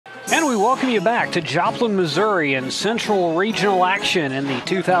And we welcome you back to Joplin, Missouri in Central Regional action in the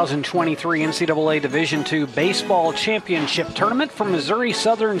 2023 NCAA Division II Baseball Championship Tournament from Missouri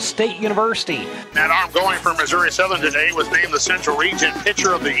Southern State University. That arm going for Missouri Southern today was named the Central Region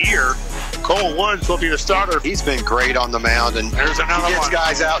Pitcher of the Year. Cole Woods will be the starter. He's been great on the mound, and there's another he gets one.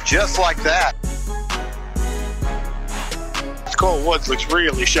 Guys out just like that. Cole Woods looks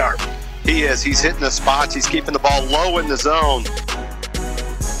really sharp. He is. He's hitting the spots. He's keeping the ball low in the zone.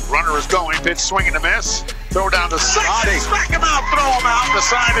 Runner is going, pitch swinging to miss. Throw down to second, smack him out, throw him out. The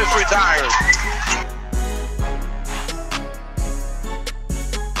side is retired.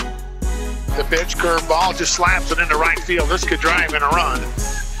 The pitch, curveball, just slaps it into right field. This could drive in a run.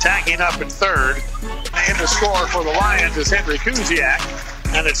 Tagging up in third. And the score for the Lions is Henry Kuziak,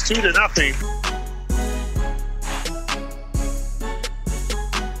 and it's 2-0.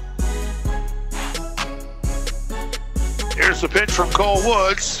 Here's the pitch from Cole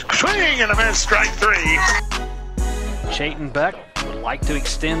Woods. Swing and a miss, strike three. Chayton Beck would like to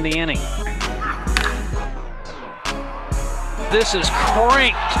extend the inning. This is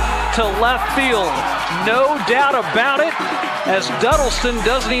cranked to left field. No doubt about it, as Duddleston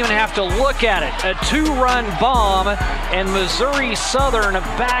doesn't even have to look at it. A two-run bomb, and Missouri Southern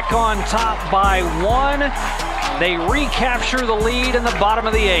back on top by one. They recapture the lead in the bottom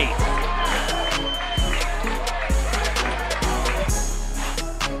of the eighth.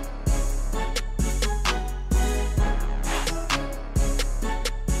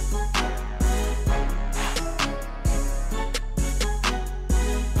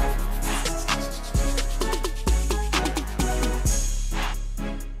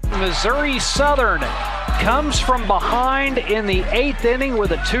 Missouri Southern comes from behind in the eighth inning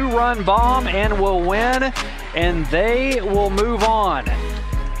with a two-run bomb and will win, and they will move on.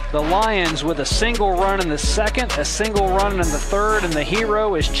 The Lions with a single run in the second, a single run in the third, and the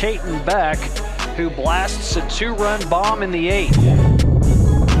hero is Chayton Beck, who blasts a two-run bomb in the eighth.